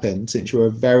grown up in since you were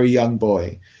a very young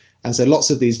boy. And so lots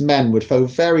of these men would feel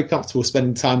very comfortable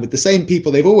spending time with the same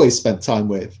people they've always spent time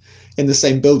with, in the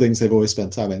same buildings they've always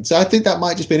spent time in. So I think that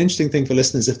might just be an interesting thing for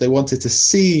listeners if they wanted to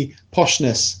see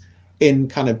poshness in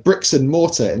kind of bricks and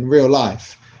mortar in real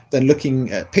life. Then looking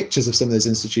at pictures of some of those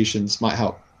institutions might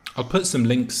help. I'll put some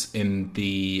links in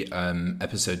the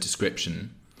episode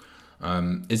description.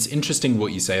 It's interesting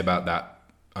what you say about that.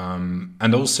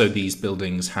 And also these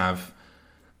buildings have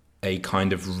a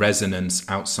kind of resonance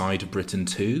outside of Britain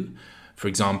too. For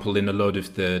example, in a lot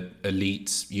of the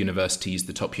elite universities,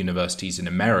 the top universities in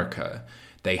America,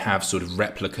 they have sort of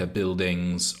replica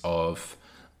buildings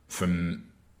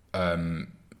from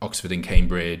Oxford and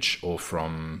Cambridge, or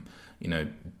from,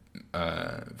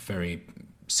 very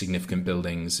significant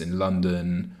buildings in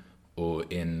London, or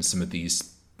in some of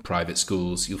these private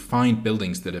schools. You'll find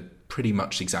buildings that are pretty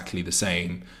much exactly the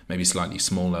same, maybe slightly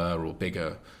smaller or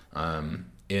bigger,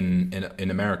 in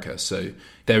America. So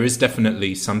there is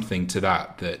definitely something to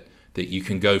that you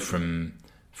can go from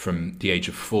the age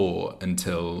of 4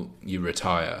 until you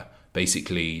retire,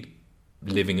 basically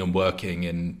living and working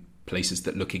in places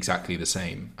that look exactly the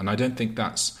same. And I don't think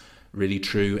that's really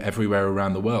true everywhere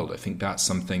around the world. I think that's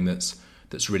something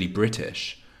that's really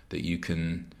British, that you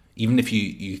can even if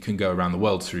you can go around the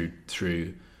world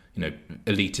through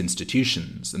elite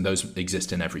institutions, and those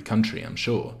exist in every country, I'm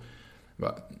sure,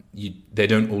 but they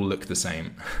don't all look the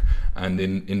same. And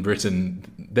in Britain,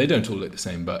 they don't all look the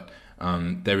same, but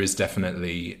there is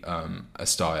definitely a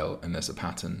style and there's a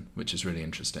pattern, which is really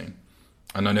interesting.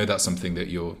 And I know that's something that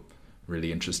you're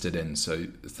really interested in. So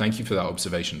thank you for that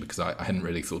observation, because I hadn't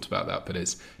really thought about that, but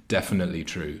it's definitely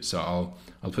true. So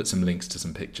I'll put some links to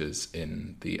some pictures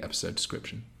in the episode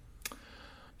description.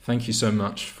 Thank you so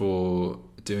much for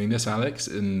doing this, Alex,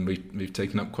 and we've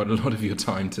taken up quite a lot of your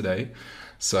time today.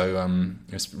 So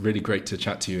it's really great to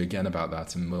chat to you again about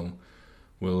that, and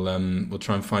we'll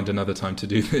try and find another time to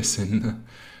do this in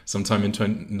sometime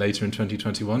later in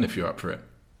 2021 if you're up for it.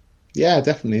 Yeah,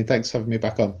 definitely. Thanks for having me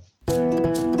back on.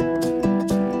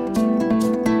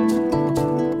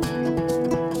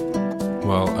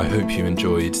 Well, I hope you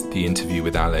enjoyed the interview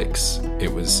with Alex.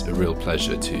 It was a real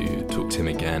pleasure to talk to him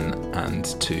again and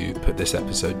to put this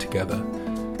episode together.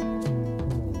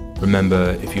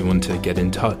 Remember, if you want to get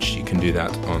in touch, you can do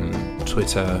that on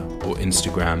Twitter or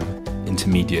Instagram,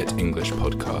 Intermediate English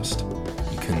Podcast.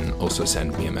 You can also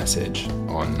send me a message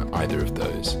on either of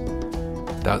those.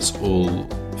 That's all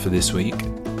for this week,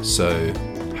 so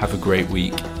have a great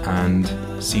week and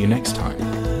see you next time.